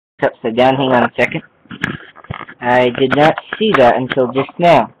It's upside down. Hang on a second. I did not see that until just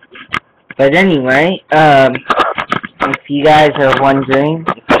now. But anyway, if you guys are wondering,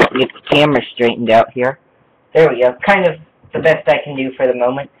 if I can get the camera straightened out here. There we go. Kind of the best I can do for the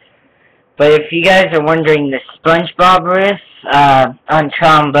moment. But if you guys are wondering, the SpongeBob riff on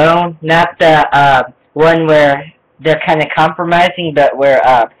trombone, not the one where they're kind of compromising, but where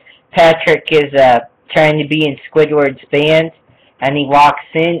Patrick is trying to be in Squidward's band, and he walks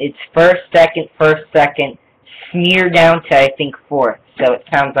in, it's first, second, smear down to, I think, fourth. So it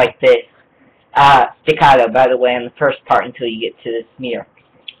sounds like this. Staccato, by the way, on the first part until you get to the smear.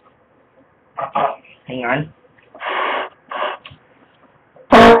 Hang on.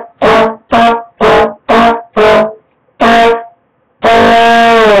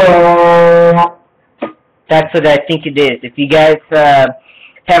 That's what I think it is. If you guys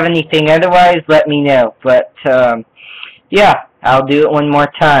have anything otherwise, let me know. But, yeah, I'll do it one more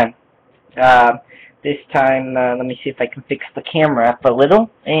time. This time, let me see if I can fix the camera up a little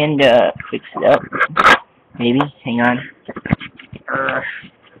and fix it up. Maybe. Hang on.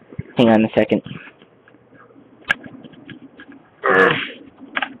 Hang on a second.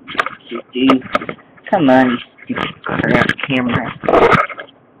 Come on, you stupid crap camera.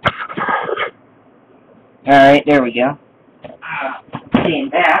 Alright, there we go.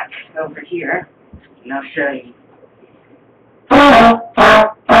 Stand back over here, and I'll show you.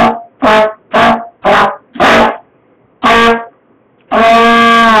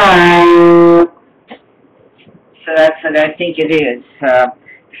 So that's what I think it is.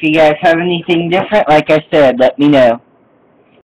 If you guys have anything different, like I said, let me know.